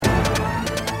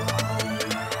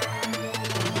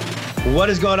What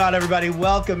is going on, everybody?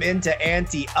 Welcome into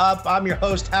Ante Up. I'm your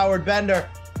host, Howard Bender.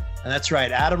 And that's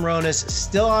right, Adam Ronis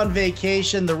still on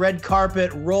vacation. The red carpet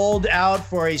rolled out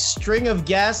for a string of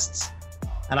guests,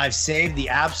 and I've saved the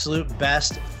absolute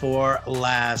best for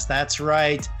last. That's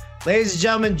right. Ladies and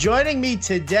gentlemen, joining me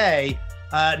today,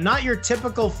 not your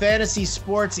typical fantasy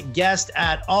sports guest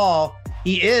at all.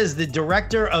 He is the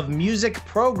director of music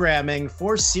programming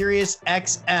for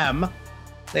SiriusXM.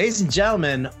 Ladies and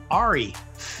gentlemen, Ari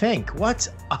Fink. What's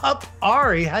up,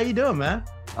 Ari? How you doing, man?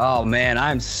 Oh, man,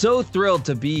 I'm so thrilled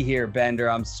to be here, Bender.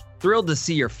 I'm thrilled to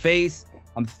see your face.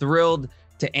 I'm thrilled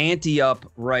to ante up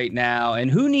right now.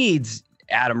 And who needs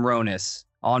Adam Ronis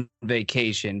on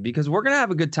vacation? Because we're going to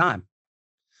have a good time.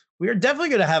 We are definitely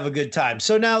going to have a good time.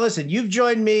 So now, listen, you've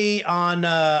joined me on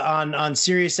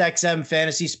SiriusXM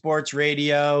Fantasy Sports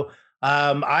Radio.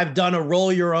 I've done a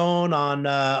Roll Your Own on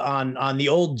the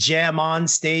old Jam On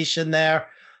station there.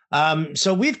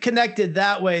 So we've connected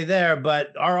that way there,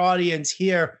 but our audience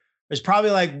here is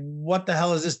probably like, what the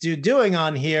hell is this dude doing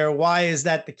on here? Why is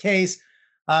that the case?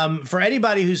 For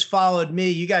anybody who's followed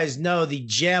me, you guys know the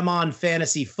Jam On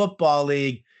Fantasy Football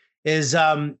League is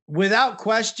without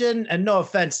question, and no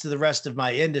offense to the rest of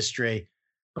my industry,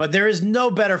 but there is no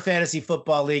better fantasy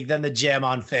football league than the Jam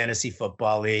On Fantasy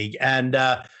Football League. And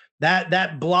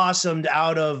that blossomed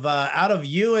out of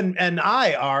you and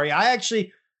I, Ari.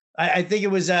 I think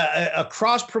it was a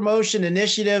cross promotion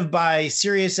initiative by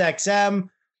SiriusXM.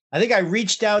 I think I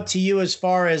reached out to you as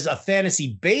far as a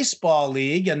fantasy baseball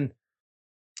league, and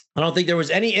I don't think there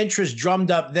was any interest drummed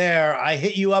up there. I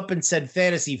hit you up and said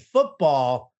fantasy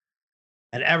football,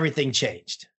 and everything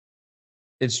changed.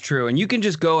 It's true. And you can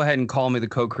just go ahead and call me the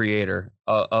co-creator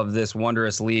of this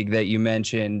wondrous league that you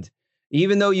mentioned.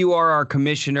 Even though you are our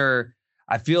commissioner,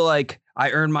 I feel like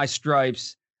I earned my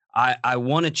stripes. I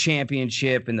won a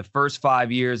championship in the first 5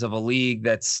 years of a league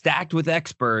that's stacked with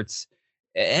experts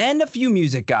and a few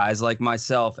music guys like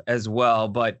myself as well.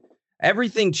 But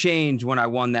everything changed when I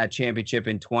won that championship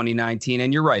in 2019.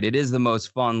 And you're right, it is the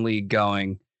most fun league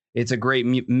going. It's a great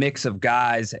mix of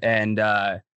guys and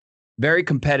very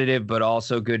competitive, but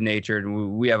also good natured.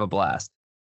 We have a blast.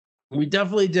 We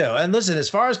definitely do. And listen, as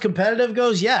far as competitive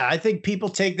goes, yeah, I think people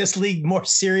take this league more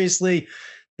seriously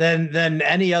than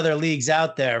any other leagues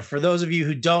out there. For those of you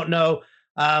who don't know,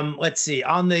 let's see,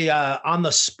 on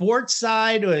the sports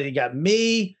side, you got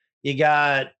me, you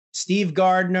got Steve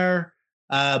Gardner,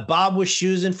 Bob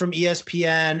Wischusen from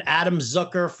ESPN, Adam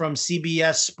Zucker from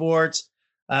CBS Sports,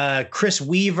 Chris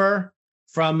Weaver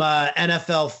from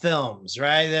NFL Films,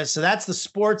 right? So that's the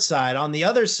sports side. On the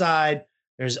other side,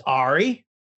 there's Ari,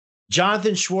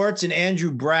 Jonathan Schwartz, and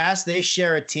Andrew Brass. They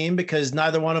share a team because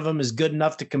neither one of them is good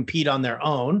enough to compete on their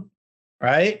own,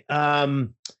 right?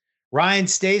 Ryan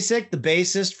Stasek, the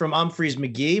bassist from Humphreys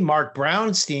McGee, Mark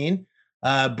Brownstein.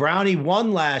 Brownie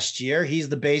won last year. He's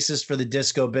the bassist for the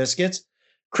Disco Biscuits.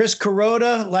 Chris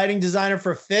Kuroda, lighting designer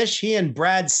for Fish. He and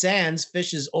Brad Sands,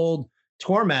 Fish's old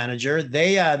tour manager,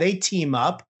 they team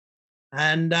up.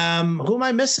 And who am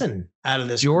I missing out of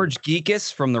this? George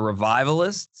Geekus from the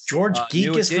Revivalists. George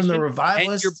Geekus from the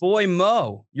Revivalists. And your boy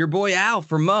Mo. Your boy Al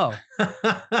from Mo.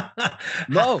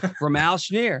 Mo from Al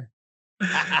Schneer.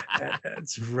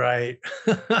 That's right.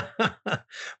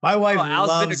 My wife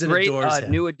loves and adores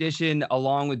him. New addition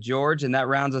along with George, and that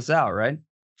rounds us out, right?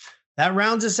 That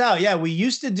rounds us out. Yeah, we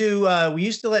used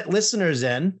to let listeners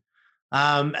in.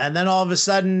 And then all of a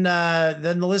sudden,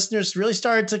 then the listeners really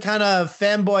started to kind of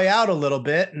fanboy out a little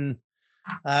bit. And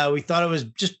we thought it was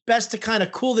just best to kind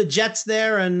of cool the jets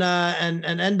there and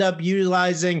end up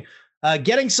utilizing,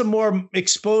 getting some more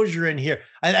exposure in here.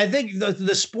 I think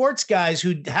the sports guys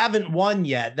who haven't won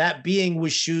yet, that being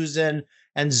Wischusen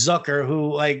and Zucker,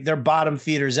 who like they're bottom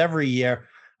feeders every year.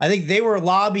 I think they were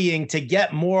lobbying to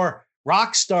get more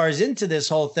rock stars into this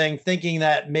whole thing, thinking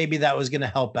that maybe that was going to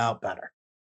help out better.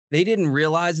 They didn't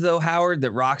realize, though, Howard,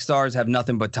 that rock stars have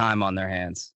nothing but time on their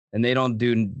hands, and they don't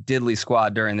do diddly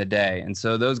squat during the day. And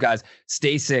so those guys,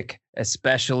 Stasek,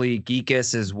 especially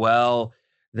Geekus as well,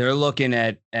 they're looking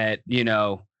at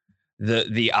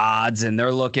the odds, and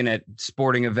they're looking at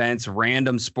sporting events,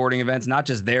 random sporting events, not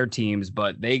just their teams,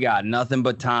 but they got nothing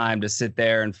but time to sit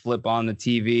there and flip on the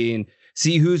TV and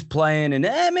see who's playing, and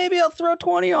maybe I'll throw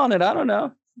 20 on it. I don't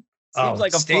know. Seems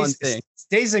like a fun thing.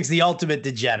 Stasek's the ultimate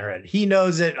degenerate. He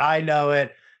knows it. I know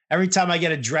it. Every time I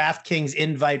get a DraftKings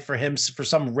invite for him for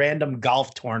some random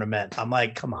golf tournament, I'm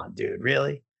like, come on, dude,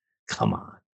 really? Come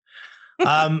on.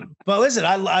 But listen,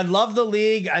 I love the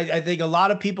league. I think a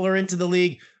lot of people are into the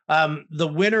league.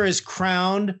 The winner is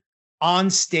crowned on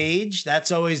stage.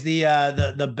 That's always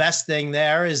the best thing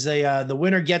there is the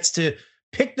winner gets to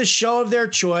pick the show of their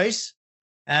choice.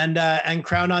 and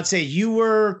crowned on stage. You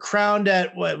were crowned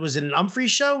at, what was it, an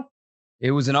Humphreys show?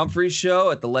 It was an Humphreys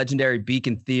show at the legendary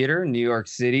Beacon Theater in New York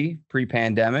City,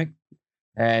 pre-pandemic,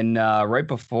 and right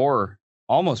before,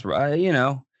 almost,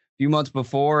 a few months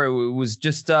before, it was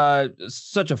just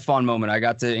such a fun moment. I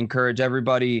got to encourage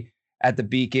everybody at the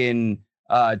Beacon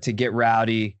to get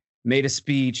rowdy. Made a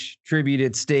speech,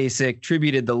 tributed Stasic,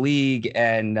 tributed the league,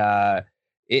 and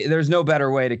there's no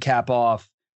better way to cap off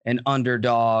an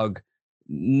underdog,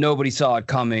 nobody saw it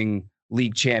coming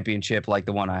league championship like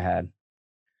the one I had.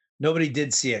 Nobody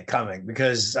did see it coming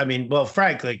because, I mean, well,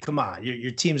 frankly, come on,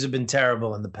 your teams have been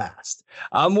terrible in the past.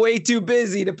 I'm way too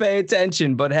busy to pay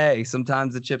attention, but hey,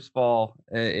 sometimes the chips fall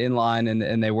in line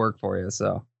and they work for you.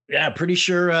 So yeah, pretty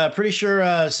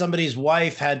sure somebody's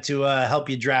wife had to help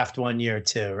you draft 1 year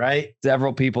too, right?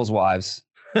 Several people's wives.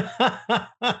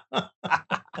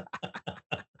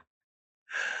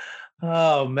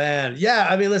 Oh man. Yeah.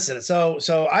 I mean, listen,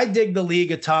 so I dig the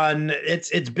league a ton.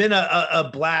 It's been a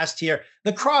blast here.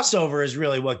 The crossover is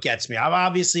really what gets me. I'm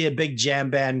obviously a big jam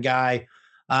band guy.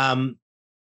 And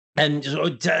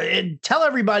tell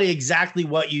everybody exactly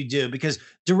what you do, because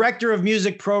director of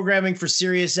music programming for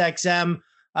SiriusXM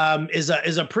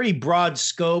is a pretty broad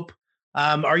scope.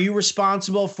 Are you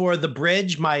responsible for The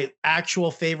Bridge, my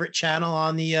actual favorite channel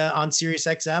on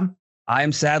SiriusXM? I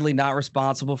am sadly not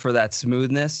responsible for that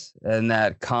smoothness and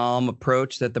that calm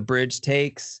approach that The Bridge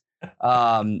takes.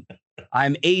 I'm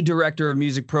a director of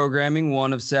music programming,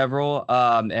 one of several,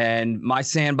 and my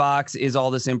sandbox is all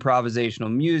this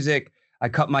improvisational music. I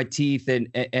cut my teeth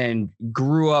and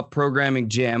grew up programming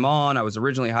Jam On. I was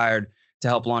originally hired to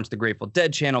help launch the Grateful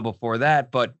Dead channel before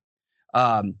that, but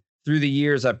through the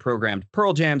years, I've programmed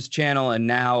Pearl Jam's channel, and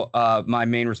now my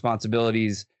main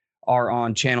responsibilities are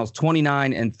on channels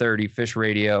 29 and 30, Fish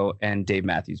Radio and Dave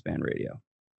Matthews Band Radio.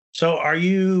 So are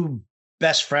you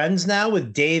best friends now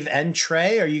with Dave and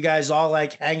Trey? Are you guys all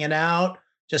like hanging out,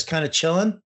 just kind of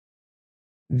chilling?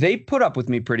 They put up with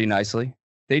me pretty nicely.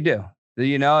 They do.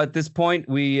 At this point,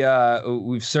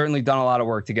 we've certainly done a lot of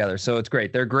work together. So it's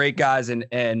great. They're great guys.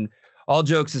 And all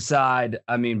jokes aside,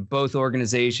 I mean, both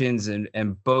organizations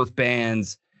and both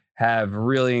bands have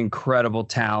really incredible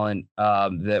talent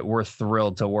that we're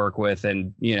thrilled to work with.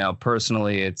 And,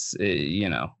 personally,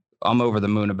 I'm over the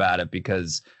moon about it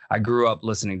because I grew up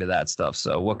listening to that stuff.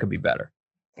 So what could be better?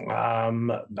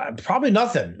 Probably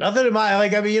nothing in my,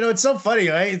 it's so funny,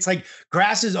 right? It's like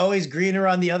grass is always greener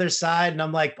on the other side. And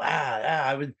I'm like,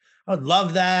 I would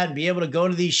love that and be able to go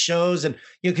to these shows. And,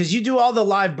 cause you do all the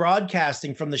live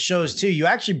broadcasting from the shows too. You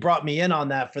actually brought me in on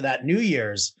that for that New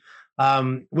Year's,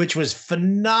 which was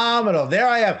phenomenal. There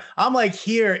I am. I'm like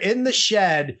here in the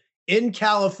shed in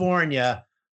California,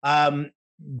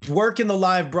 working the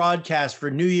live broadcast for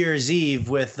New Year's Eve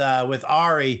with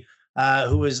Ari,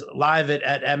 who was live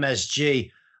at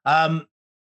MSG. I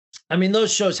mean,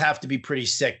 those shows have to be pretty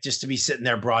sick just to be sitting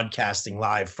there broadcasting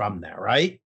live from there,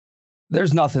 right?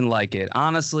 There's nothing like it.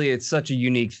 Honestly, it's such a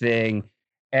unique thing.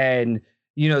 And,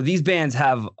 these bands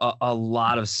have a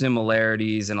lot of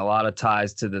similarities and a lot of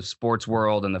ties to the sports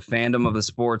world and the fandom of the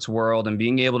sports world, and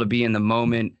being able to be in the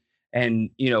moment and,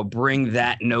 bring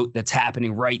that note that's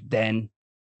happening right then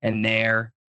and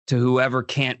there to whoever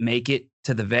can't make it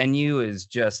to the venue is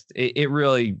just, it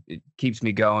really keeps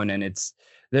me going. And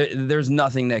there's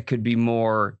nothing that could be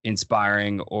more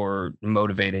inspiring or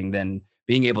motivating than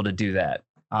being able to do that.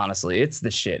 Honestly, it's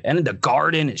the shit. And the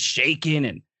Garden is shaking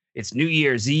and it's New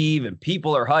Year's Eve and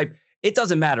people are hyped. It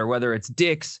doesn't matter whether it's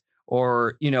Dick's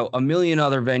or, a million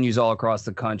other venues all across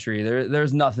the country.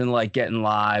 There's nothing like getting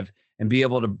live and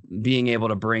being able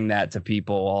to bring that to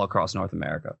people all across North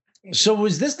America. So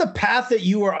was this the path that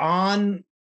you were on?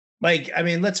 Like, I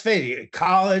mean, let's face it,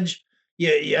 college.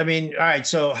 Yeah. I mean, all right.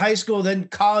 So high school, then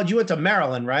college, you went to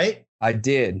Maryland, right? I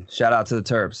did. Shout out to the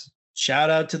Terps. Shout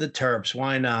out to the Terps.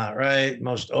 Why not? Right.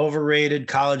 Most overrated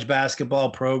college basketball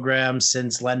program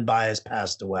since Len Bias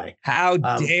passed away. How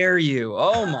dare you?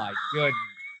 Oh my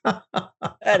goodness.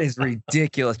 That is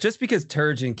ridiculous. Just because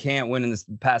Turgeon can't win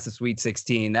past the Sweet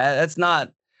 16, that's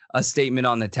not a statement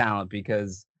on the talent,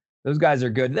 because those guys are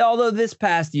good. Although this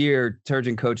past year,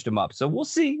 Turgeon coached them up. So we'll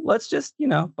see. Let's just,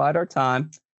 bide our time.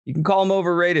 You can call them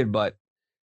overrated, but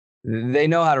they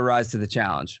know how to rise to the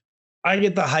challenge. I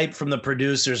get the hype from the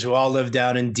producers who all live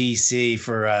down in DC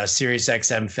for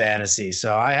SiriusXM Fantasy.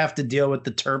 So I have to deal with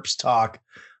the Terps talk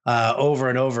over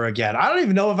and over again. I don't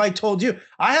even know if I told you.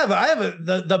 I have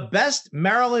the best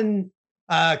Maryland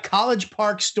College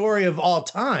Park story of all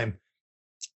time.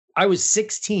 I was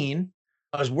 16.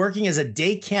 I was working as a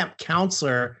day camp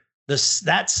counselor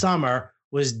that summer,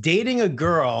 was dating a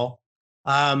girl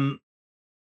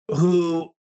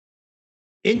who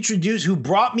who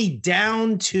brought me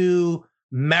down to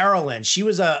Maryland. She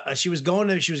was going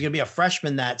to be a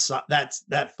freshman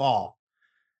that fall.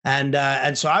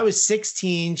 And so I was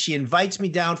 16. She invites me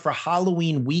down for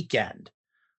Halloween weekend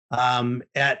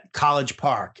at College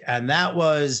Park. And that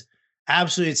was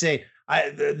absolutely insane.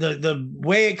 The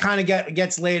way it kind of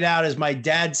gets laid out is my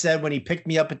dad said when he picked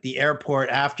me up at the airport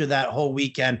after that whole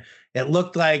weekend, it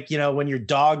looked like, when your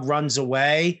dog runs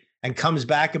away and comes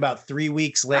back about 3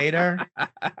 weeks later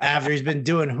after he's been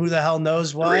doing who the hell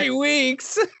knows what. 3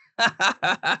 weeks.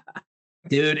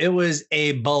 Dude, it was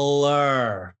a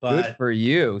blur. But good for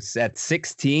you. At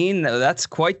 16, that's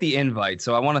quite the invite.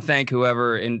 So I want to thank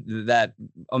whoever that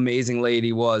amazing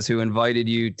lady was who invited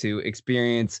you to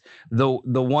experience the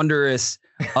wondrous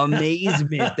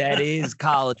amazement that is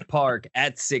College Park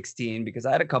at 16, because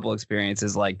I had a couple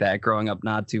experiences like that growing up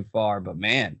not too far. But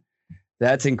man,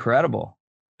 that's incredible.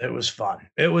 It was fun.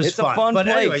 It's fun. A fun but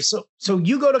place. Anyway, so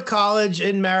you go to college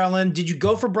in Maryland. Did you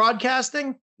go for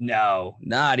broadcasting? No,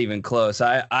 not even close.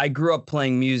 I grew up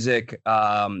playing music.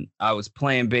 I was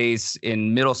playing bass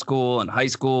in middle school and high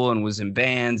school and was in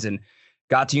bands, and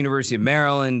got to University of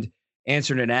Maryland,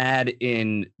 answered an ad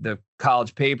in the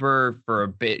college paper for a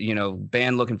bit,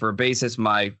 band looking for a bassist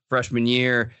my freshman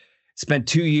year. Spent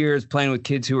 2 years playing with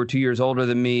kids who were 2 years older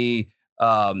than me,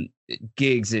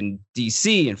 gigs in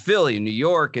DC and Philly and New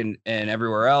York and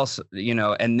everywhere else,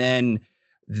 and then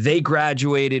they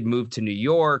graduated, moved to New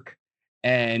York.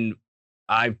 And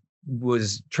I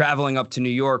was traveling up to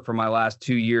New York for my last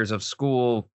 2 years of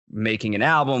school, making an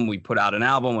album. We put out an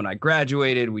album when I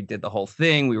graduated. We did the whole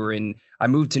thing. I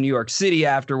moved to New York City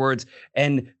afterwards.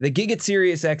 And the gig at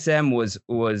Sirius XM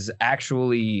was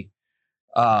actually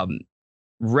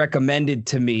recommended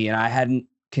to me, and I hadn't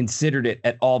considered it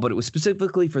at all, but it was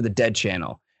specifically for the Dead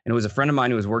Channel. And it was a friend of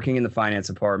mine who was working in the finance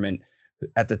department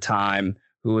at the time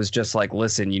who was just like,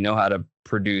 listen, you know how to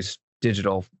produce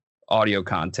digital audio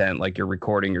content, like you're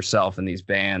recording yourself in these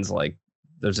bands, like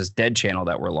there's this Dead Channel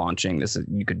that we're launching.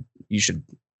 You should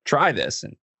try this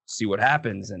and see what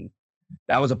happens. And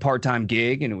that was a part-time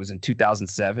gig, and it was in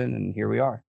 2007, and here we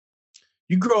are.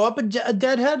 You grow up a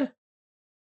Deadhead?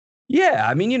 Yeah,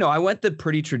 I mean, I went the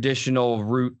pretty traditional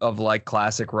route of like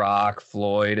classic rock,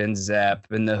 Floyd and Zepp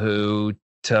and The Who,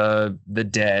 to the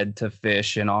Dead, to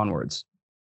Phish, and onwards.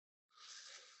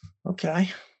 Okay.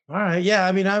 All right. Yeah.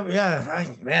 I mean,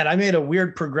 I made a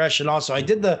weird progression also. I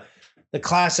did the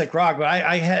classic rock, but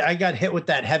I got hit with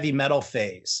that heavy metal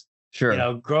phase.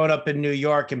 Sure. Growing up in New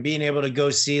York and being able to go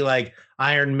see like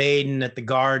Iron Maiden at the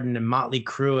Garden and Motley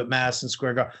Crue at Madison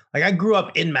Square Garden. Like I grew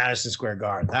up in Madison Square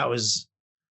Garden. That was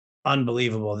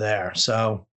unbelievable there.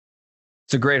 So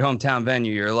it's a great hometown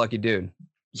venue. You're a lucky dude.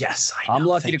 Yes. I know. I'm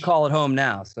lucky to call it home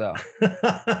now. So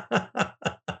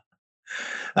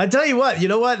I tell you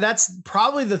what, that's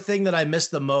probably the thing that I miss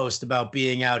the most about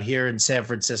being out here in San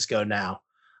Francisco now,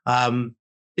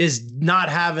 is not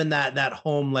having that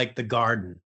home like the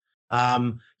Garden.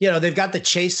 They've got the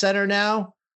Chase Center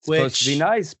now, which supposed to be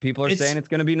nice. People are saying it's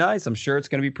going to be nice. I'm sure it's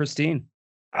going to be pristine.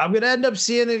 I'm going to end up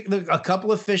seeing a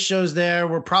couple of Phish shows there.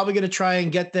 We're probably going to try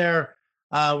and get there.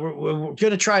 We're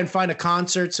going to try and find a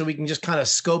concert so we can just kind of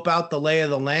scope out the lay of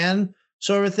the land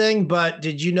sort of thing. But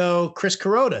did you know Chris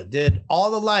Kuroda did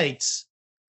all the lights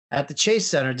at the Chase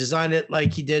Center, designed it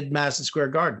like he did Madison Square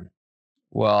Garden?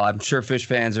 Well, I'm sure Phish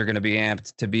fans are going to be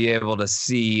amped to be able to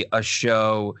see a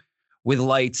show with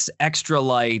lights, extra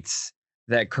lights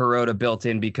that Kuroda built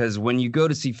in, because when you go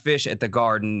to see Phish at the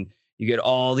Garden, you get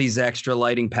all these extra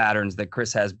lighting patterns that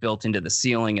Chris has built into the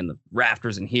ceiling and the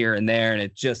rafters and here and there, and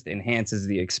it just enhances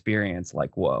the experience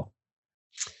like, whoa.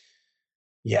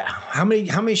 Yeah. How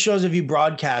many shows have you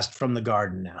broadcast from the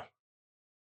Garden now?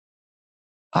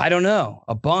 I don't know.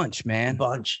 A bunch, man. A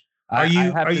bunch. Are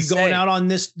you going out on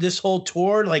this whole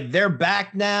tour? Like they're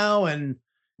back now and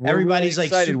everybody's really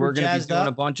excited. We're going to be doing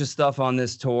a bunch of stuff on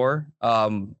this tour.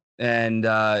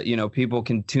 People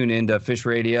can tune into Phish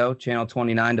Radio, Channel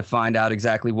 29, to find out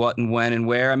exactly what and when and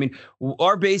where. I mean,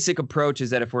 our basic approach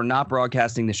is that if we're not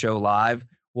broadcasting the show live,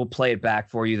 we'll play it back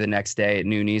for you the next day at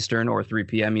noon Eastern or 3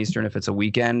 p.m. Eastern if it's a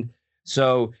weekend.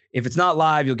 So if it's not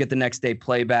live, you'll get the next day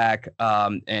playback.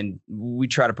 And we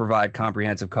try to provide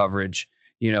comprehensive coverage,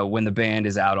 when the band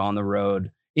is out on the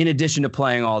road, in addition to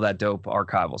playing all that dope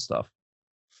archival stuff.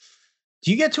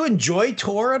 Do you get to enjoy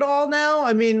tour at all now?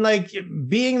 I mean, like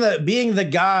being the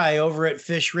guy over at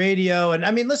Phish Radio. And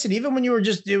I mean, listen, even when you were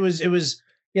it was,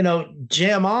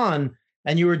 Jam On,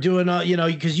 and you were doing,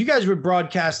 because you guys were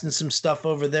broadcasting some stuff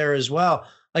over there as well.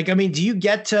 Like, I mean, do you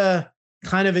get to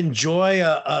kind of enjoy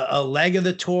a leg of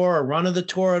the tour, a run of the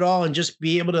tour at all, and just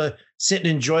be able to sit and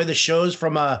enjoy the shows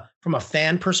from a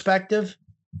fan perspective?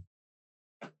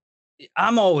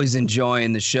 I'm always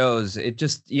enjoying the shows. It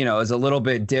just, is a little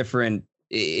bit different.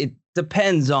 It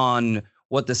depends on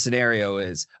what the scenario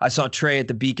is. I saw Trey at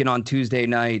the Beacon on Tuesday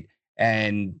night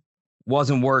and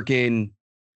wasn't working.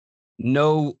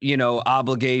 No,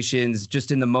 obligations,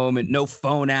 just in the moment, no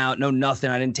phone out, no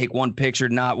nothing. I didn't take one picture,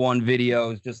 not one video. It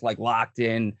was just like locked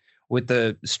in with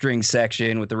the string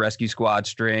section, with the Rescue Squad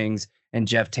strings and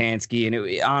Jeff Tansky.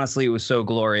 And honestly, it was so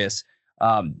glorious.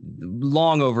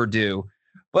 Long overdue.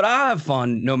 But I have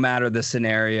fun no matter the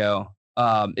scenario.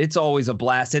 It's always a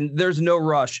blast. And there's no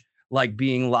rush like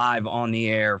being live on the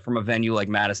air from a venue like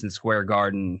Madison Square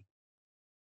Garden,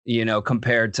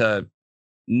 compared to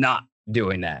not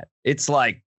doing that. It's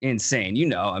like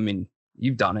insane. I mean,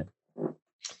 you've done it.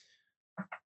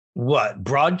 What,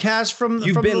 broadcast from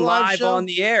you've from been the live show? on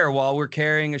the air while we're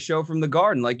carrying a show from the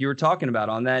Garden, like you were talking about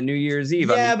on that New Year's Eve.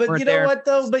 Yeah, but you know there. what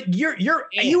though? But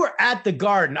you were at the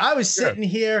Garden. I was sitting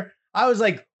here. I was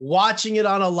like watching it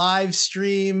on a live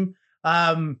stream.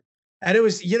 And it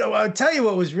was, I'll tell you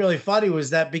what was really funny was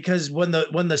that because when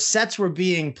the sets were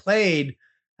being played,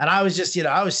 and I was just,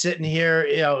 I was sitting here,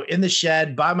 in the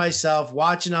shed by myself,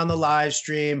 watching on the live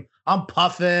stream. I'm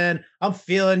puffing, I'm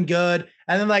feeling good.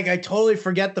 And then I totally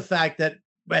forget the fact that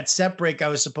at set break, I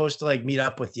was supposed to meet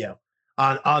up with you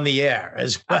on the air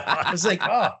as well. I was like,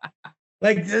 oh,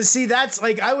 see, that's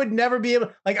I would never be able,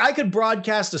 I could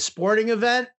broadcast a sporting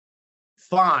event.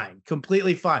 Fine,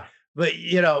 completely fine. But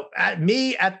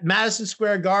at Madison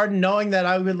Square Garden, knowing that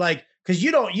I would because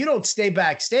you don't stay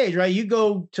backstage, right? You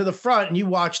go to the front and you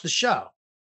watch the show.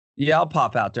 Yeah, I'll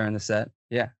pop out during the set.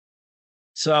 Yeah.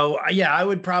 So yeah, I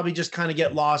would probably just kind of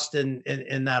get lost in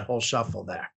that whole shuffle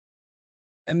there.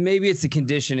 And maybe it's the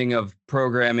conditioning of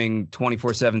programming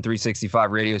 24/7,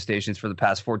 365 radio stations for the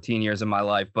past 14 years of my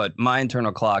life, but my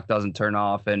internal clock doesn't turn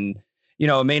off. And,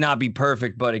 it may not be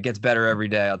perfect, but it gets better every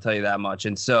day. I'll tell you that much.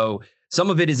 And so some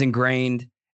of it is ingrained.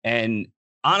 And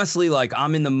honestly,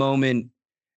 I'm in the moment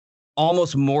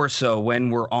almost more so when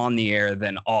we're on the air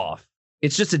than off.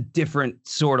 It's just a different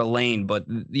sort of lane, but,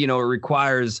 it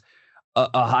requires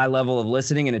a high level of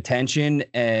listening and attention.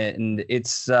 And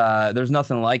it's there's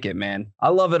nothing like it, man. I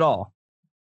love it all.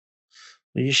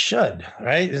 Well, you should,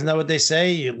 right? Isn't that what they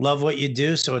say? You love what you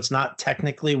do, so it's not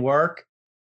technically work.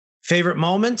 Favorite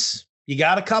moments? You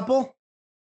got a couple?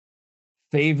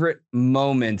 Favorite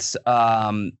moments,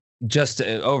 just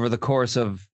over the course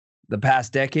of the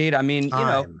past decade. I mean,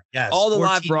 yes, all the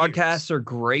live broadcasts are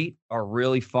great, are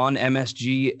really fun.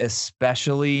 MSG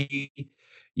especially,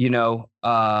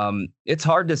 it's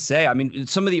hard to say. I mean,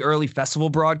 some of the early festival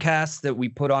broadcasts that we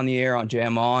put on the air on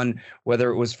Jam On, whether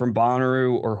it was from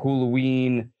Bonnaroo or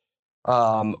Halloween,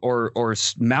 or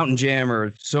Mountain Jam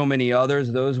or so many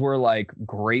others, those were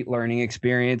great learning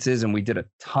experiences. And we did a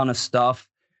ton of stuff,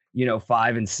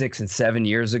 5 and 6 and 7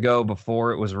 years ago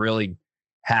before it was really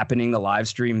happening. The live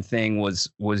stream thing was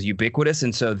ubiquitous.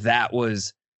 And so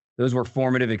those were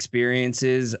formative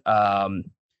experiences. I'm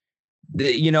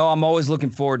always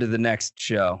looking forward to the next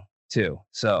show too.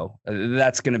 So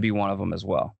that's going to be one of them as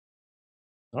well.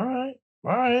 All right.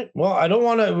 Well,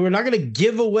 we're not going to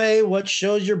give away what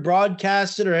shows you're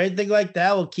broadcasted or anything like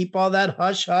that. We'll keep all that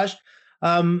hush hush.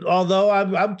 Although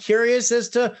I'm curious as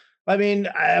to,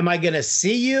 am I going to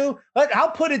see you? But I'll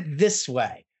put it this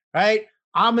way, right?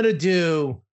 I'm going to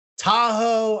do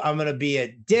Tahoe. I'm going to be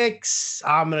at Dick's.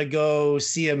 I'm going to go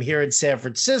see him here in San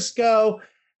Francisco.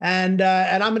 And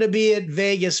I'm going to be at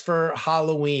Vegas for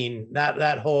Halloween,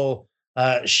 that whole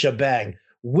shebang.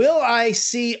 Will I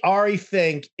see Ari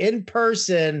Fink in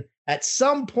person at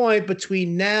some point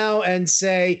between now and,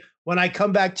 say, when I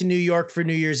come back to New York for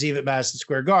New Year's Eve at Madison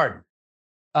Square Garden?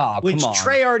 Oh, which come on.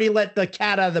 Trey already let the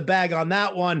cat out of the bag on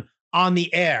that one on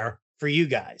the air for you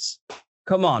guys.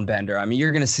 Come on, Bender. I mean,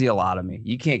 you're going to see a lot of me.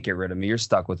 You can't get rid of me. You're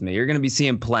stuck with me. You're going to be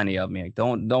seeing plenty of me.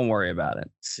 Don't worry about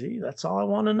it. See, that's all I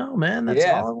want to know, man. That's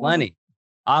all I want. Plenty.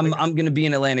 I'm going to be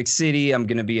in Atlantic City. I'm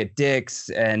going to be at Dick's,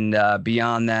 and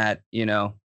beyond that,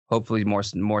 hopefully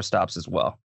more stops as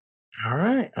well. All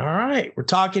right. We're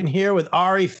talking here with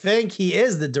Ari Fink. He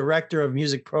is the director of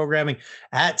music programming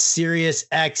at Sirius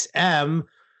XM.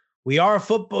 We are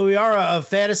a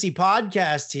fantasy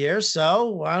podcast here, so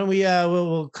why don't we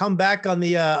we'll come back on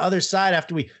the other side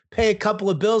after we pay a couple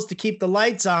of bills to keep the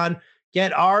lights on,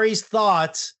 get Ari's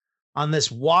thoughts on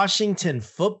this Washington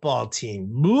football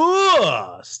team.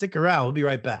 Stick around. We'll be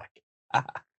right back.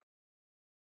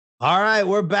 All right,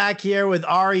 we're back here with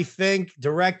Ari Fink,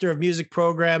 director of music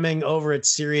programming over at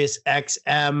Sirius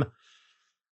XM.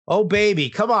 Oh, baby,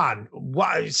 come on.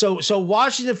 So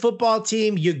Washington football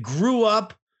team, you grew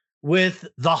up with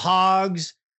the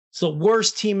Hogs. It's the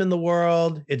worst team in the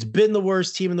world. It's been the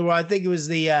worst team in the world. I think it was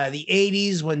the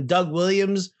 80s when Doug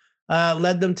Williams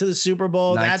led them to the Super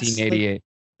Bowl. 1988.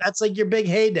 That's like your big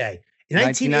heyday.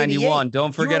 1991.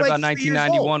 Don't forget about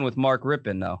 1991 with Mark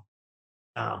Rippon, though.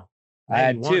 Oh, I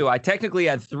had 2. I technically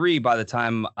had 3 by the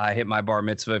time I hit my bar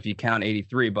mitzvah, if you count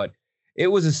 83. But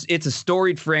it's a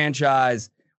storied franchise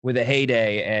with a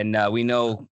heyday, and we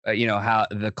know how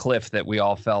the cliff that we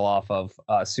all fell off of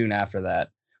soon after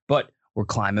that. But we're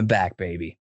climbing back,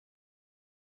 baby.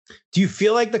 Do you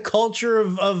feel like the culture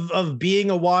of being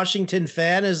a Washington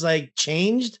fan has like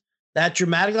changed that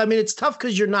dramatically? I mean, it's tough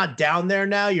because you're not down there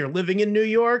now. You're living in New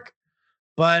York.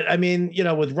 But I mean,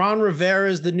 with Ron Rivera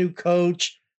as the new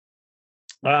coach,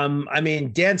 I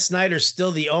mean, Dan Snyder's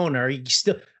still the owner.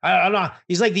 I don't know.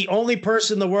 He's like the only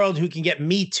person in the world who can get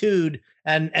Me Too'd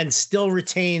and still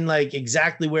retain like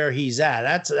exactly where he's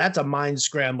at. That's a mind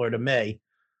scrambler to me.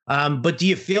 But do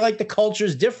you feel like the culture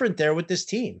is different there with this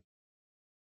team?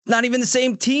 Not even the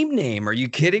same team name. Are you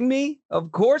kidding me?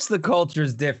 Of course the culture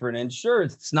is different. And sure,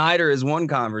 Snyder is one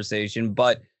conversation,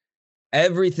 but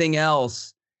everything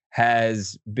else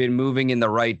has been moving in the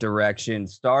right direction,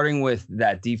 starting with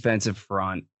that defensive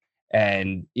front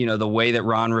and, the way that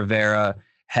Ron Rivera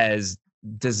has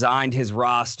designed his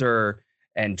roster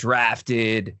and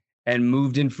drafted and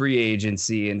moved in free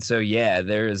agency. And so, yeah,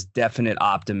 there is definite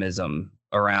optimism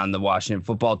around the Washington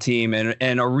football team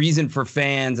and a reason for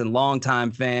fans and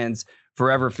longtime fans,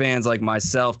 forever fans like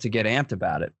myself to get amped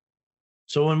about it.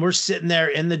 So when we're sitting there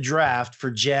in the draft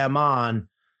for Jam On,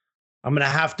 I'm going to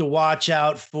have to watch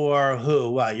out for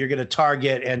who? You're going to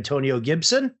target Antonio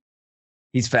Gibson?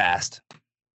 He's fast.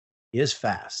 He is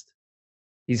fast.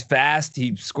 He's fast.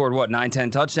 He scored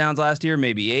 9-10 touchdowns last year,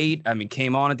 maybe 8. I mean,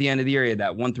 came on at the end of the year. He had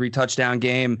that 1-3 touchdown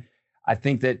game. I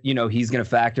think that, he's going to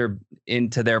factor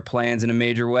into their plans in a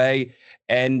major way.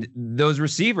 And those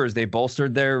receivers, they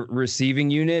bolstered their receiving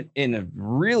unit in a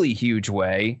really huge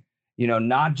way,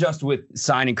 not just with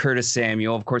signing Curtis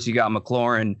Samuel. Of course, you got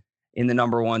McLaurin in the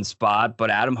number 1 spot, but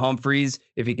Adam Humphries,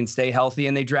 if he can stay healthy,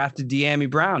 and they drafted De'Ami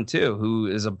Brown too, who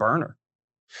is a burner.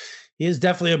 He is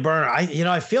definitely a burner.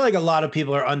 I feel like a lot of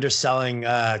people are underselling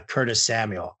Curtis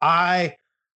Samuel. I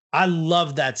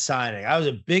love that signing. I was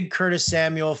a big Curtis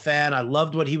Samuel fan. I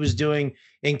loved what he was doing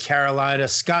in Carolina.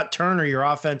 Scott Turner, your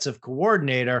offensive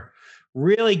coordinator,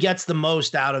 really gets the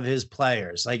most out of his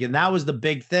players. And that was the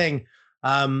big thing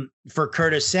for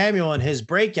Curtis Samuel and his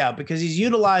breakout, because he's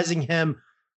utilizing him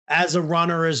as a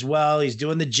runner as well. He's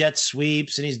doing the jet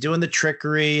sweeps and he's doing the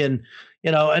trickery and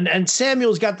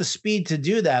Samuel's got the speed to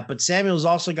do that, but Samuel's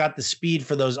also got the speed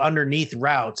for those underneath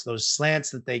routes, those slants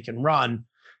that they can run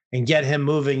and get him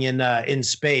moving in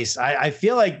space. I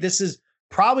feel like this is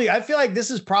probably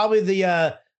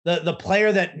the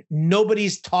player that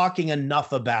nobody's talking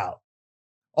enough about.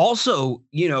 Also,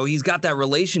 he's got that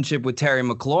relationship with Terry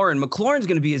McLaurin. McLaurin's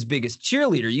going to be his biggest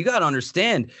cheerleader. You got to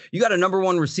understand, you got a number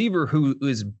 1 receiver who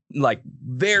is like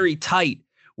very tight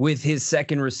with his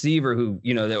second receiver who,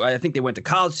 I think they went to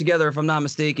college together, if I'm not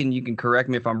mistaken. You can correct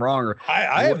me if I'm wrong. Or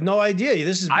I have no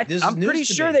idea. I'm pretty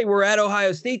sure they were at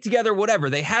Ohio State together, whatever.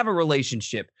 They have a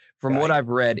relationship from what I've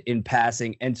read in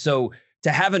passing. And so to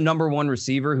have a number 1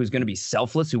 receiver who's going to be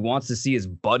selfless, who wants to see his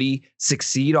buddy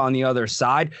succeed on the other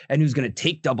side, and who's going to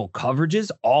take double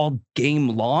coverages all game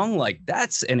long,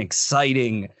 that's an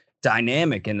exciting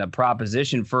dynamic in the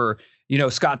proposition for,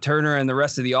 Scott Turner and the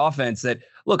rest of the offense. That,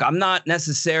 look, I'm not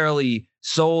necessarily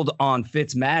sold on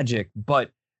Fitz magic,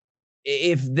 but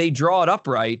if they draw it up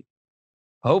right,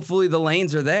 hopefully the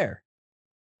lanes are there.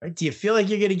 Right. Do you feel like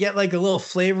you're going to get like a little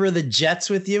flavor of the Jets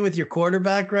with your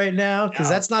quarterback right now? Because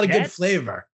that's not a good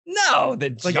flavor. No,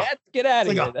 the Jets, get out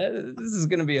of here. This is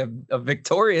going to be a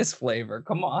victorious flavor.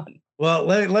 Come on. Well,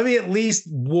 let me at least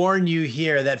warn you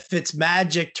here that Fitz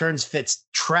magic turns Fitz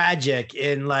tragic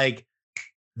in like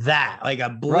a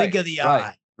blink of the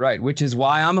eye. Right, which is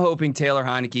why I'm hoping Taylor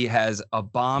Heinicke has a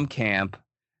bomb camp,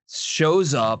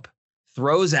 shows up,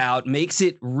 throws out, makes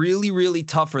it really, really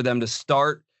tough for them to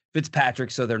start Fitzpatrick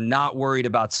so they're not worried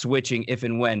about switching if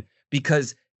and when.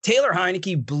 Because Taylor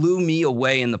Heinicke blew me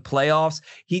away in the playoffs.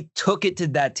 He took it to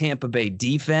that Tampa Bay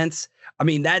defense. I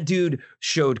mean, that dude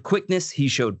showed quickness. He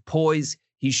showed poise.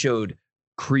 He showed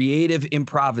creative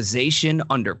improvisation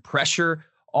under pressure.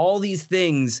 All these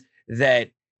things that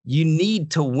you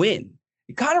need to win.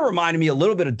 It kind of reminded me a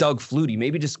little bit of Doug Flutie,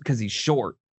 maybe just because he's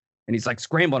short and he's like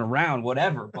scrambling around,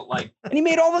 whatever. But and he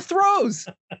made all the throws.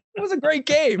 It was a great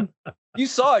game. You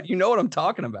saw it. You know what I'm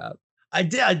talking about. I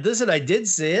did. I did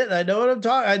see it. I know what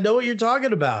I know what you're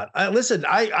talking about. I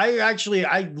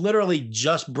literally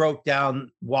just broke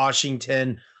down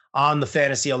Washington on the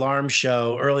Fantasy Alarm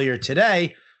show earlier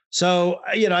today. So,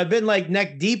 I've been like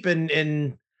neck deep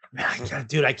in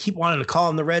dude, I keep wanting to call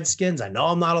them the Redskins. I know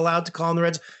I'm not allowed to call them the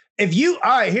Reds. All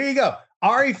right, here you go.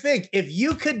 Ari Fink, if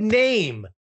you could name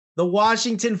the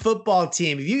Washington football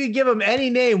team, if you could give them any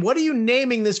name, what are you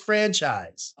naming this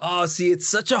franchise? Oh, see, it's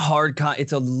such a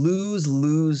it's a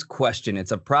lose-lose question.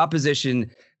 It's a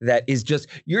proposition that is just,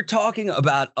 you're talking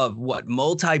about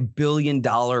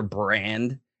multi-billion-dollar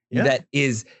brand that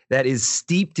is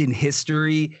steeped in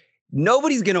history.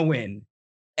 Nobody's going to win.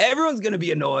 Everyone's going to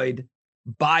be annoyed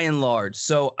by and large.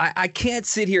 So I can't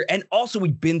sit here. And also,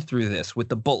 we've been through this with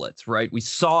the Bullets, right? We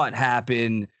saw it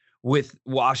happen with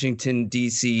Washington,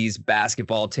 D.C.'s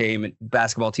basketball team. And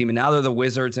now they're the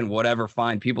Wizards and whatever.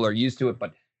 Fine. People are used to it.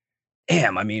 But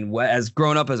damn, I mean, as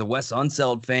grown up as a Wes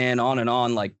Unseld fan, on and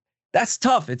on, like, that's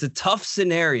tough. It's a tough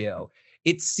scenario.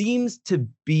 It seems to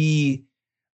be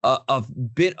a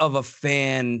bit of a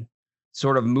fan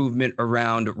sort of movement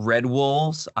around Red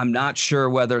Wolves. I'm not sure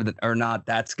whether or not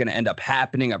that's going to end up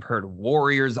happening. I've heard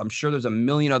Warriors. I'm sure there's a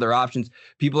million other options.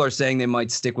 People are saying they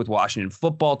might stick with Washington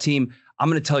football team. I'm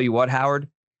going to tell you what, Howard,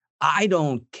 I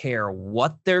don't care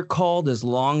what they're called as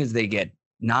long as they get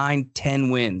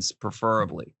 9-10 wins,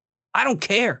 preferably. I don't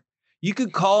care. You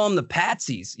could call them the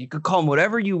Patsies. You could call them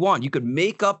whatever you want. You could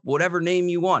make up whatever name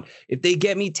you want. If they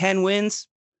get me 10 wins,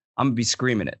 I'm going to be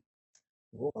screaming it.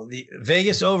 Well, the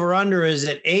Vegas over-under is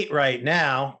at 8 right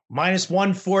now, minus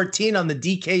 114 on the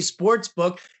DK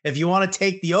Sportsbook. If you want to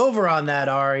take the over on that,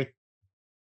 Ari,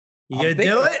 you going to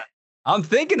do it? I'm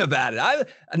thinking about it.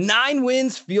 9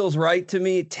 wins feels right to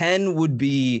me. 10 would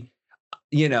be,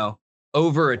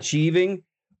 overachieving.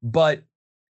 But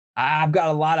I've got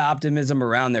a lot of optimism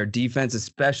around their defense,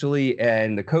 especially,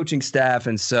 and the coaching staff.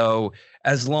 And so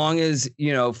as long as,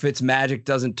 Fitzmagic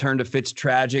doesn't turn to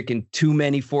Fitztragic in too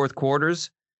many fourth quarters,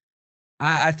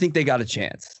 I think they got a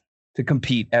chance to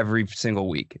compete every single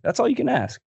week. That's all you can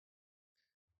ask.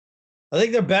 I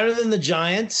think they're better than the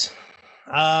Giants.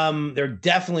 They're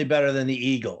definitely better than the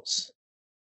Eagles.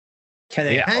 Can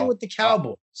they hang with the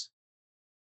Cowboys?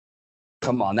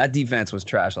 Come on. That defense was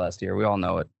trash last year. We all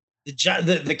know it.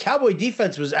 The Cowboy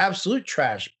defense was absolute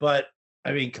trash, but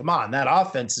I mean, come on, that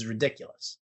offense is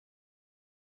ridiculous.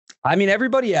 I mean,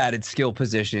 everybody added skill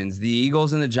positions. The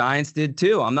Eagles and the Giants did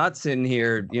too. I'm not sitting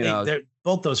here, they're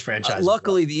both those franchises.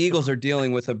 Luckily, the Eagles are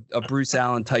dealing with a Bruce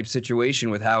Allen type situation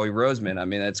with Howie Roseman. I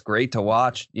mean, that's great to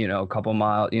watch. A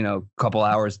couple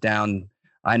hours down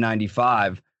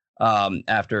I-95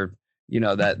 after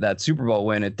that Super Bowl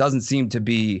win. It doesn't seem to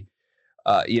be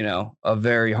a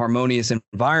very harmonious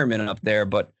environment up there,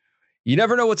 but you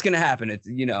never know what's going to happen. It's,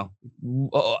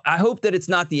 I hope that it's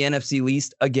not the NFC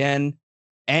least again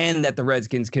and that the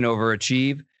Redskins can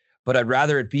overachieve, but I'd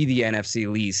rather it be the NFC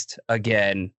least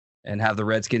again and have the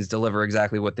Redskins deliver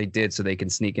exactly what they did so they can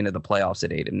sneak into the playoffs at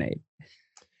 8-8.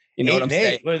 You know what I'm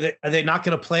saying? Are they not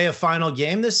going to play a final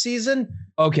game this season?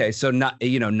 Okay, so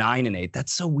 9-8.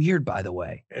 That's so weird, by the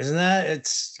way. Isn't that?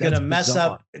 It's going to mess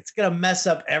up. It's going to mess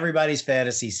up everybody's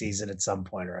fantasy season at some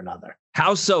point or another.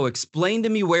 How so? Explain to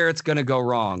me where it's going to go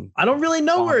wrong. I don't really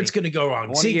know where it's going to go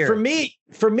wrong. See, for me,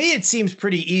 it seems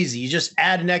pretty easy. You just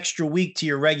add an extra week to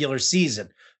your regular season.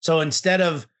 So instead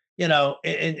of a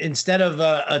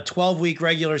 12-week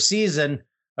regular season,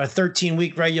 a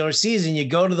 13-week regular season, you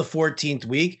go to the 14th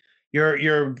week.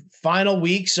 Your final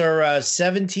weeks are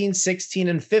 17, 16,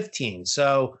 and 15.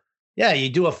 So, yeah, you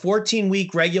do a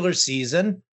 14-week regular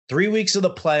season, 3 weeks of the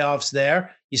playoffs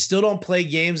there. You still don't play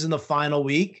games in the final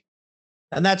week.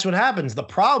 And that's what happens. The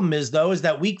problem is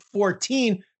that week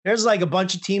 14, there's like a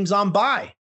bunch of teams on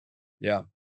bye. Yeah.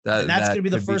 And that's going to be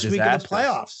the first week of the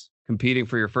playoffs. Competing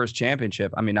for your first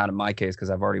championship. I mean, not in my case because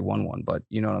I've already won one, but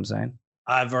you know what I'm saying?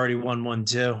 I've already won one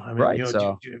too. I mean, right. You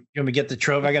want me to get the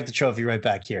trophy? I got the trophy right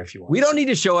back here if you want. We don't need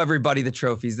to show everybody the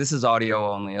trophies. This is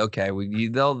audio only. Okay.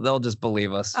 They'll just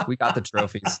believe us. We got the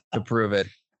trophies to prove it.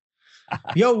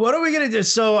 Yo, what are we going to do?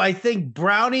 So I think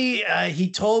Brownie, he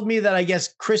told me that I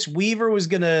guess Chris Weaver was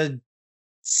going to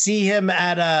see him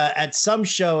at some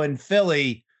show in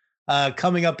Philly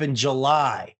coming up in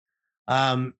July.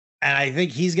 And I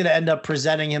think he's going to end up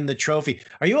presenting him the trophy.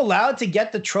 Are you allowed to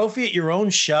get the trophy at your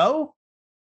own show?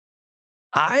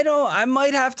 I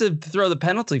might have to throw the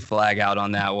penalty flag out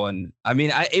on that one. I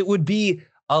mean, it would be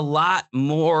a lot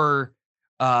more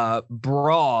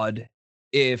broad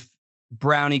if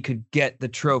Brownie could get the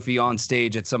trophy on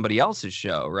stage at somebody else's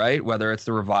show, right? Whether it's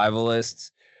the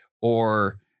Revivalists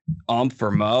or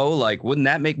or Mo, like, wouldn't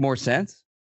that make more sense?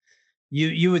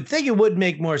 You would think it would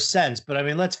make more sense, but I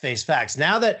mean, let's face facts.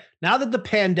 Now that the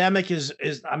pandemic is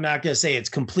I'm not going to say it's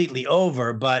completely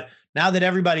over, but now that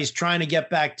everybody's trying to get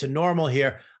back to normal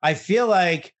here, I feel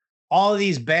like all of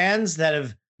these bands that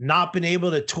have not been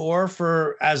able to tour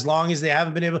for as long as they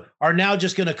haven't been able are now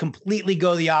just going to completely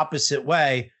go the opposite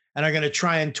way and are going to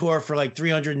try and tour for like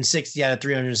 360 out of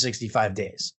 365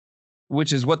 days.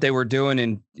 Which is what they were doing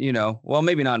in, well,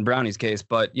 maybe not in Brownie's case,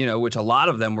 but, which a lot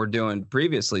of them were doing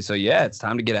previously. So, yeah, it's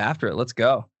time to get after it. Let's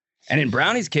go. And in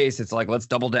Brownie's case, it's like, let's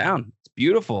double down. It's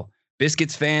beautiful.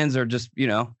 Biscuits fans are just,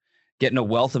 getting a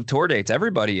wealth of tour dates.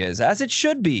 Everybody is, as it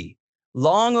should be.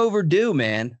 Long overdue,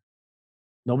 man.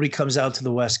 Nobody comes out to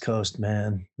the West Coast,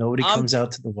 man. Nobody comes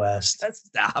out to the West.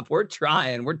 Stop. We're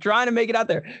trying. We're trying to make it out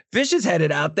there. Fish is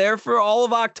headed out there for all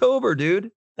of October,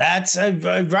 dude. That's right.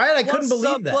 I couldn't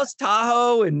believe that. Plus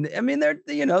Tahoe. And I mean, they're,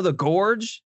 the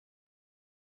Gorge.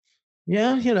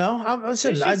 Yeah.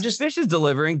 Fish is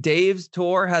delivering. Dave's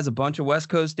tour has a bunch of West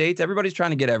Coast dates. Everybody's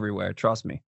trying to get everywhere. Trust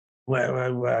me.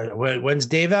 When's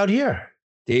Dave out here?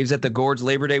 Dave's at the Gorge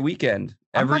Labor Day weekend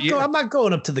every year. I'm not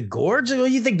going up to the Gorge.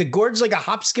 You think the Gorge is like a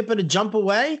hop, skip, and a jump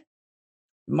away? It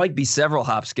might be several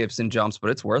hop, skips, and jumps, but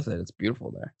it's worth it. It's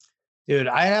beautiful there. Dude,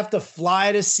 I have to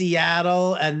fly to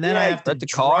Seattle, and then I have to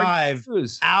drive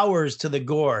hours to the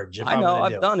Gorge. I know,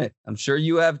 I've done it. I'm sure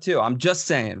you have too. I'm just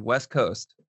saying, West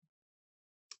Coast.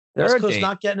 West Coast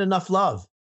not getting enough love.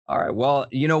 All right. Well,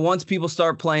 once people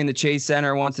start playing the Chase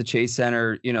Center, once the Chase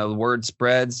Center, the word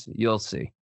spreads, you'll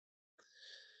see.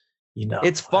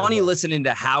 It's funny listening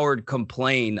to Howard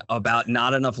complain about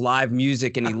not enough live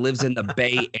music, and he lives in the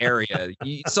Bay Area.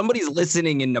 Somebody's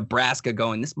listening in Nebraska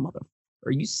going, this mother,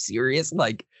 are you serious?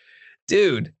 Like,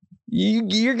 dude, you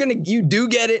do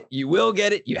get it. You will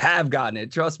get it. You have gotten it.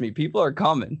 Trust me. People are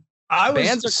coming.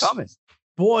 Bands are coming.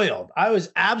 Spoiled. I was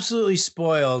absolutely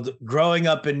spoiled growing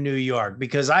up in New York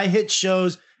because I hit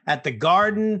shows at the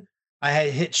Garden. I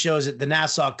had hit shows at the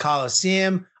Nassau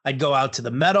Coliseum. I'd go out to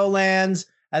the Meadowlands.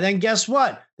 And then guess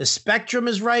what? The Spectrum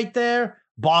is right there.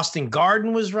 Boston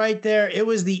Garden was right there. It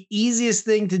was the easiest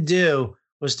thing to do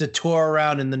was to tour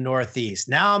around in the Northeast.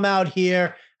 Now I'm out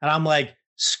here and I'm like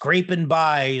scraping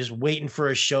by, just waiting for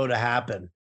a show to happen.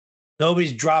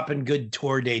 Nobody's dropping good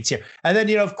tour dates here. And then,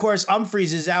 of course,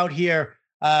 Humphreys is out here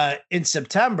in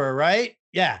September, right?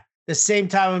 Yeah. The same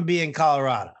time I'm being in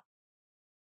Colorado.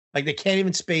 Like they can't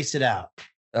even space it out.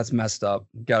 That's messed up.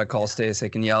 Got to call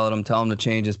Stasic and yell at him, tell him to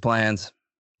change his plans.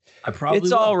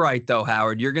 It's all right, though,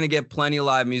 Howard. You're going to get plenty of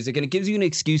live music, and it gives you an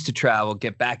excuse to travel,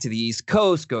 get back to the East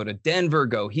Coast, go to Denver,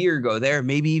 go here, go there,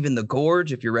 maybe even the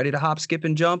Gorge if you're ready to hop, skip,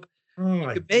 and jump. You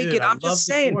can make it. I'm just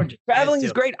saying, traveling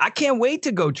is great. I can't wait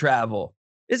to go travel.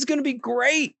 It's going to be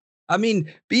great. I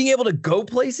mean, being able to go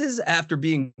places after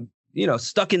being,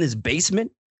 stuck in this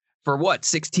basement for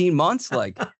 16 months?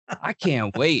 Like, I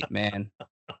can't wait, man.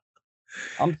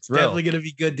 I'm thrilled. It's definitely going to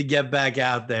be good to get back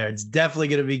out there. It's definitely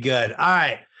going to be good. All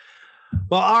right.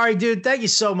 Well, Ari, dude, thank you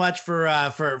so much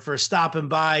for stopping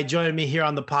by, joining me here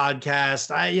on the podcast.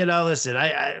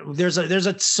 Listen,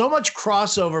 there's so much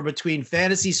crossover between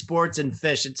fantasy sports and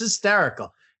fish. It's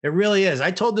hysterical. It really is. I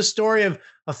told the story of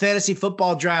a fantasy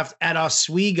football draft at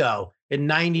Oswego in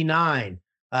 '99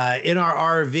 in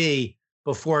our RV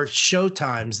before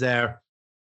showtimes there,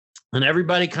 and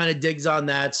everybody kind of digs on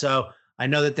that. So I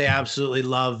know that they absolutely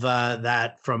love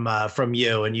that from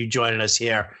you and you joining us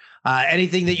here.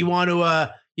 Anything that you want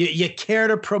to you care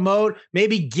to promote?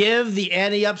 Maybe give the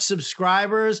Ante Up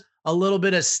subscribers a little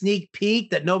bit of sneak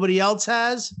peek that nobody else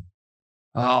has.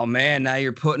 Oh man, now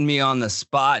you're putting me on the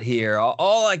spot here.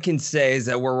 All I can say is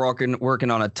that we're working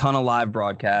on a ton of live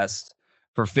broadcasts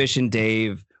for Fish and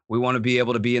Dave. We want to be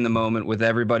able to be in the moment with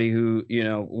everybody who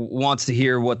wants to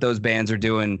hear what those bands are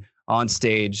doing on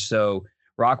stage. So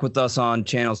rock with us on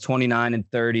channels 29 and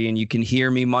 30, and you can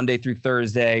hear me Monday through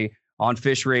Thursday on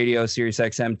Fish Radio, Sirius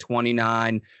XM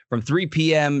 29 from 3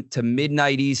 p.m. to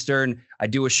midnight Eastern. I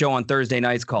do a show on Thursday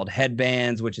nights called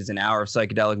Headbands, which is an hour of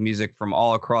psychedelic music from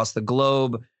all across the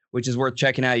globe, which is worth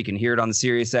checking out. You can hear it on the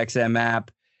Sirius XM app.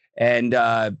 And,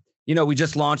 we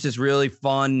just launched this really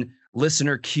fun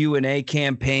listener Q&A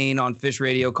campaign on Fish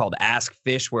Radio called Ask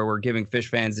Fish, where we're giving Fish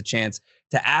fans the chance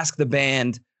to ask the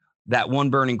band that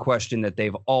one burning question that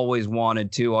they've always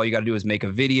wanted to. All you got to do is make a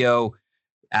video,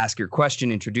 ask your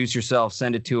question, introduce yourself,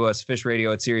 send it to us,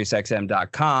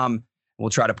 fishradio@SiriusXM.com. We'll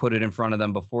try to put it in front of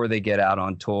them before they get out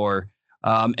on tour.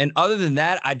 And other than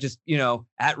that, I just,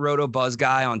 at Roto Buzz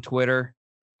Guy on Twitter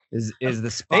is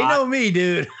the spot. They know me,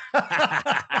 dude.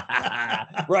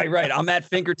 Right. I'm at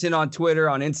Finkerton on Twitter.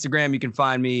 On Instagram, you can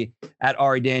find me at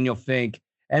Ari Daniel Fink.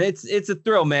 And it's a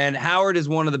thrill, man. Howard is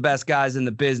one of the best guys in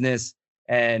the business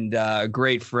and a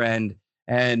great friend.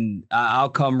 And I'll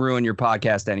come ruin your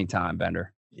podcast anytime,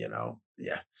 Bender.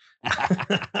 Yeah.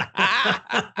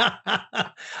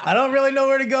 I don't really know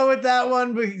where to go with that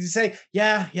one, but you say,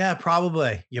 yeah,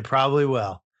 probably. You probably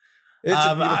will. It's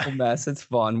a beautiful mess. It's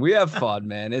fun. We have fun,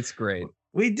 man. It's great.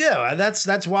 We do.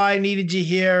 That's why I needed you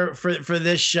here for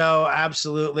this show.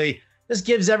 Absolutely. This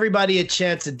gives everybody a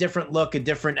chance, a different look, a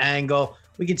different angle.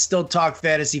 We can still talk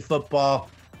fantasy football.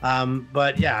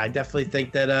 But yeah, I definitely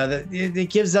think that, it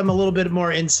gives them a little bit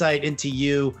more insight into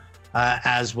you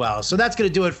as well. So that's going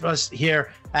to do it for us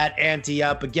here at Ante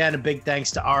Up. Again, a big thanks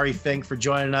to Ari Fink for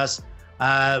joining us.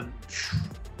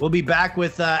 We'll be back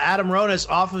with Adam Ronis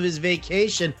off of his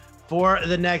vacation for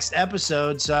the next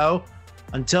episode. So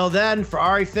until then, for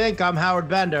Ari Fink, I'm Howard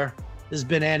Bender. This has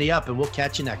been Ante Up, and we'll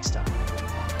catch you next time.